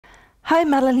Hi,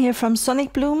 Madeleine here from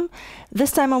Sonic Bloom.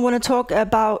 This time I want to talk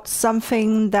about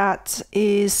something that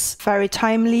is very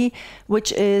timely,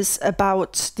 which is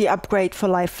about the upgrade for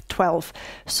Live 12.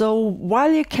 So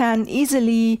while you can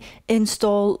easily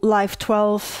install Live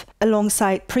 12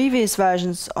 alongside previous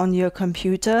versions on your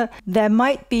computer, there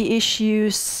might be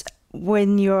issues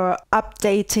when you're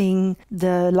updating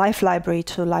the Live library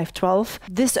to Live 12.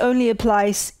 This only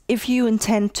applies if you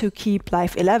intend to keep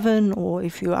Live 11 or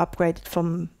if you upgrade it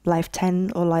from Live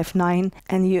 10 or Live 9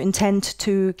 and you intend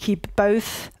to keep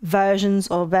both versions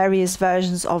or various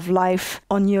versions of Live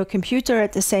on your computer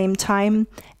at the same time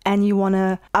and you want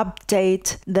to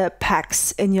update the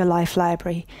packs in your Live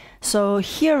library. So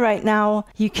here right now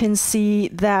you can see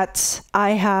that I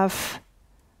have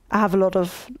a lot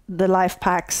of the Live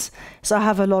packs, so I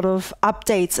have a lot of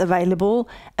updates available,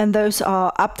 and those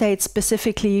are updates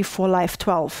specifically for Live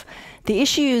 12. The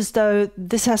issue is, though,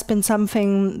 this has been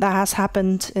something that has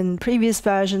happened in previous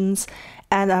versions,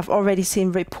 and I've already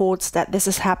seen reports that this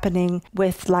is happening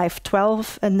with Live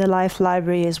 12 and the Live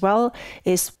library as well,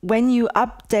 is when you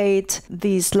update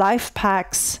these Live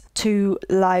packs to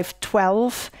Live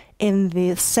 12, in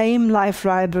the same Live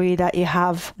library that you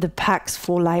have the packs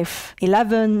for Live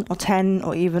 11 or 10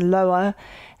 or even lower,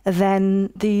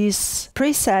 then these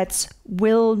presets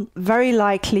will very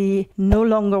likely no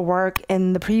longer work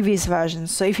in the previous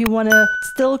versions. So if you want to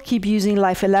still keep using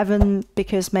Live 11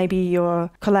 because maybe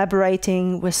you're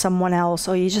collaborating with someone else,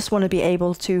 or you just want to be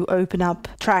able to open up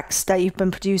tracks that you've been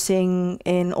producing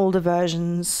in older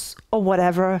versions or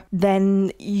whatever,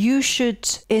 then you should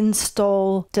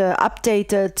install the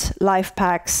updated Live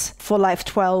packs for Live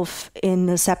 12 in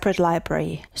a separate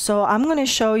library. So I'm going to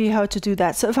show you how to do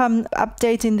that. So if I'm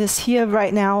updating this here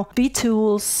right now,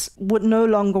 BTools would no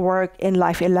longer work in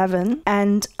Live 11,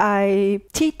 and I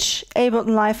teach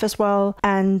Ableton Live as well,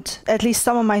 and at least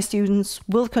some of my students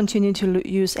will continue to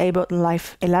use Ableton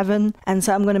Live 11, and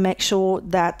so I'm going to make sure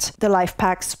that the Live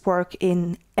packs work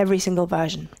in every single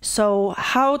version. So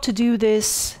how to do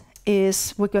this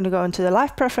is we're going to go into the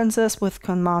Live preferences with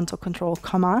Command or Control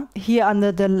comma. Here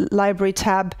under the library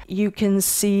tab, you can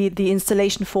see the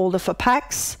installation folder for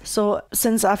packs. So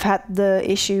since I've had the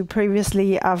issue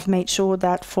previously, I've made sure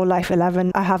that for Live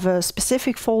 11, I have a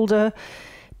specific folder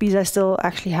because I still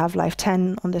actually have Live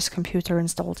 10 on this computer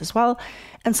installed as well.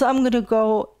 And so I'm going to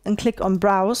go and click on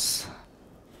Browse.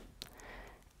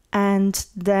 And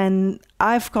then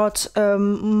I've got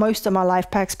most of my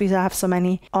Live packs, because I have so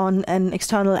many, on an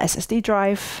external SSD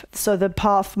drive. So the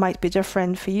path might be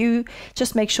different for you.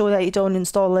 Just make sure that you don't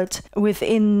install it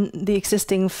within the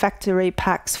existing factory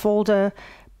packs folder,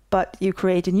 but you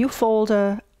create a new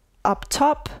folder up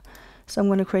top. So I'm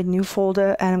going to create a new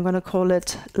folder and I'm going to call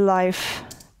it Live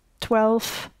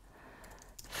 12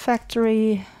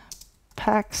 Factory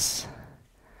Packs,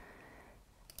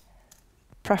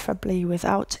 preferably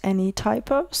without any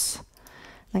typos.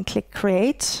 Then click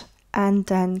Create and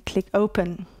then click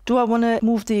Open. Do I want to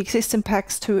move the existing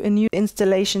packs to a new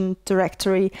installation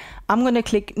directory? I'm going to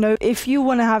click No. If you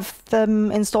want to have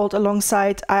them installed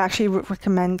alongside, I actually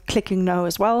recommend clicking No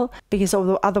as well, because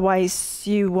otherwise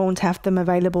you won't have them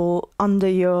available under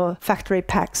your factory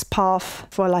packs path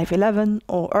for Live 11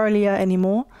 or earlier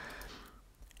anymore.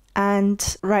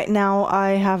 And right now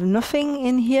I have nothing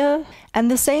in here.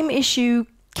 And the same issue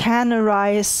can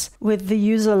arise with the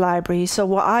user library. So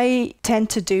what I tend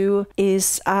to do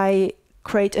is I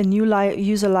create a new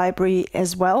user library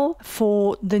as well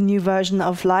for the new version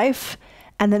of Live.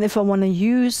 And then if I want to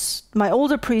use my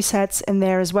older presets in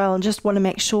there as well, and just want to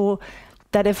make sure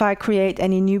that if I create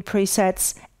any new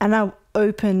presets and I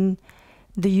open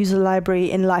the user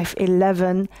library in Live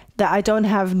 11, that I don't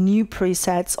have new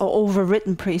presets or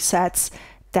overwritten presets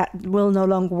that will no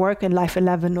longer work in Live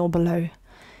 11 or below.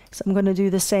 So I'm going to do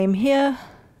the same here.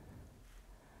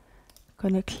 I'm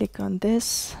going to click on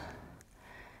this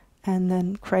and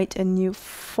then create a new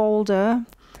folder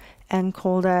and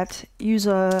call that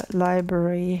user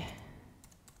library.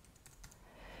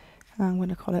 I'm going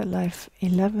to call it Live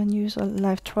 11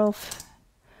 Live 12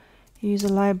 user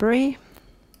library.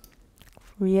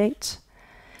 Create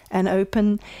and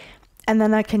open, and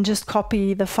then I can just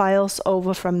copy the files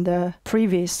over from the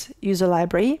previous user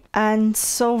library. And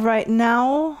so right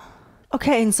now,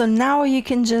 okay, and so now you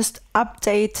can just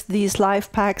update these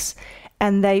Live packs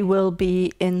and they will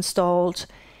be installed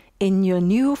in your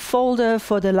new folder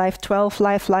for the Live 12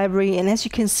 Live library. And as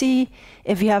you can see,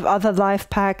 if you have other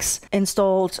Live packs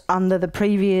installed under the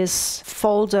previous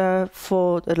folder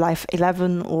for the Live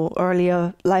 11 or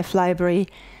earlier Live library,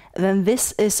 then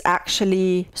this is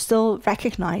actually still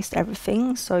recognized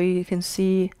everything. So you can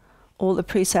see all the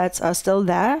presets are still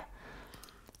there.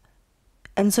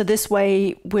 And so this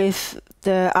way, with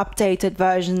the updated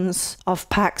versions of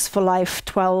packs for Life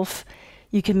 12,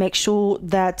 you can make sure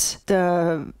that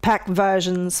the pack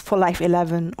versions for Life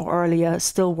 11 or earlier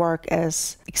still work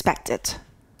as expected.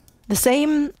 The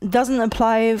same doesn't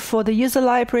apply for the user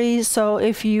library. So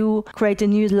if you create a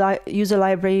new user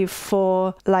library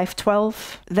for Life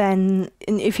 12, then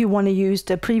if you want to use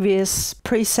the previous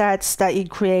presets that you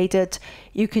created,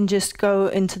 you can just go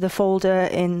into the folder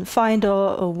in Finder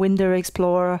or Window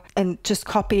Explorer and just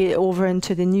copy it over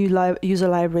into the new user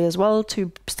library as well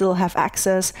to still have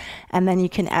access. And then you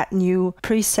can add new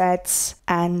presets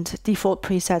and default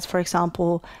presets, for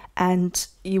example, and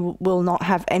you will not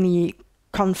have any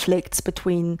conflicts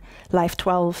between Life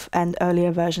 12 and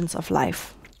earlier versions of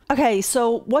Life. Okay,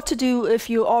 so what to do if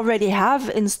you already have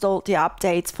installed the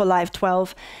updates for Life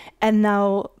 12 and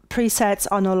now presets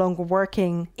are no longer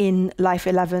working in Life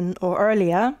 11 or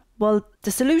earlier? Well,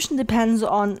 the solution depends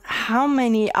on how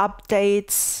many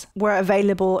updates were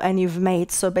available and you've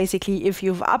made. So basically, if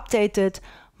you've updated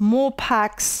more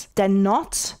packs than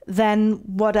not, then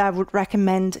what I would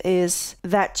recommend is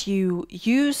that you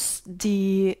use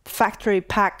the factory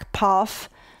pack path,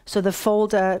 so the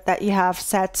folder that you have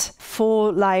set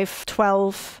for Life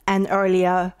 12 and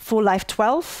earlier for Life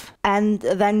 12, and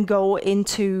then go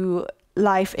into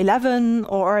Life 11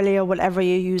 or earlier, whatever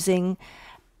you're using,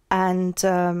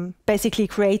 and basically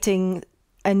creating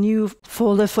a new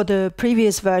folder for the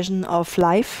previous version of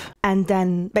Life, and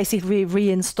then basically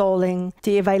reinstalling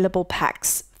the available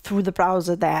packs through the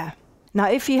browser there. Now,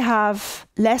 if you have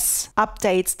less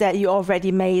updates that you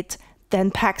already made than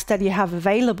packs that you have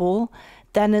available,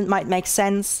 then it might make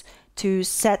sense to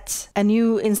set a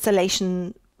new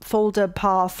installation folder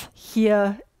path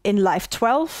here in Life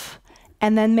 12,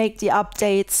 and then make the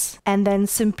updates, and then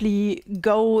simply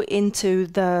go into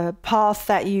the path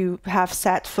that you have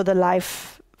set for the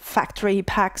Life factory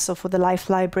packs or for the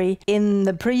Life library in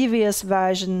the previous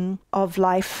version of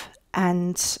Life,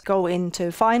 and go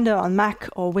into Finder on Mac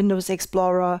or Windows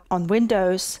Explorer on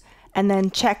Windows, and then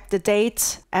check the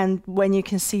date. And when you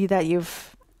can see that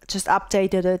you've just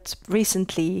updated it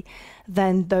recently,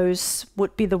 then those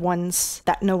would be the ones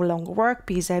that no longer work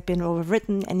because they've been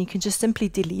overwritten, and you can just simply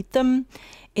delete them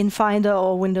in Finder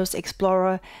or Windows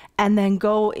Explorer, and then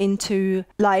go into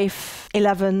Life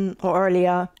 11 or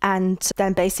earlier, and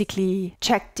then basically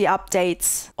check the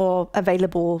updates or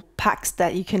available packs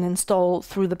that you can install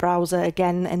through the browser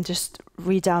again, and just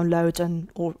re-download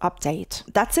or update.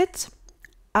 That's it.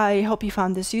 I hope you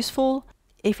found this useful.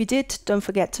 If you did, don't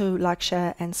forget to like,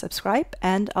 share, and subscribe,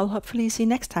 and I'll hopefully see you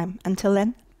next time. Until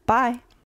then, bye!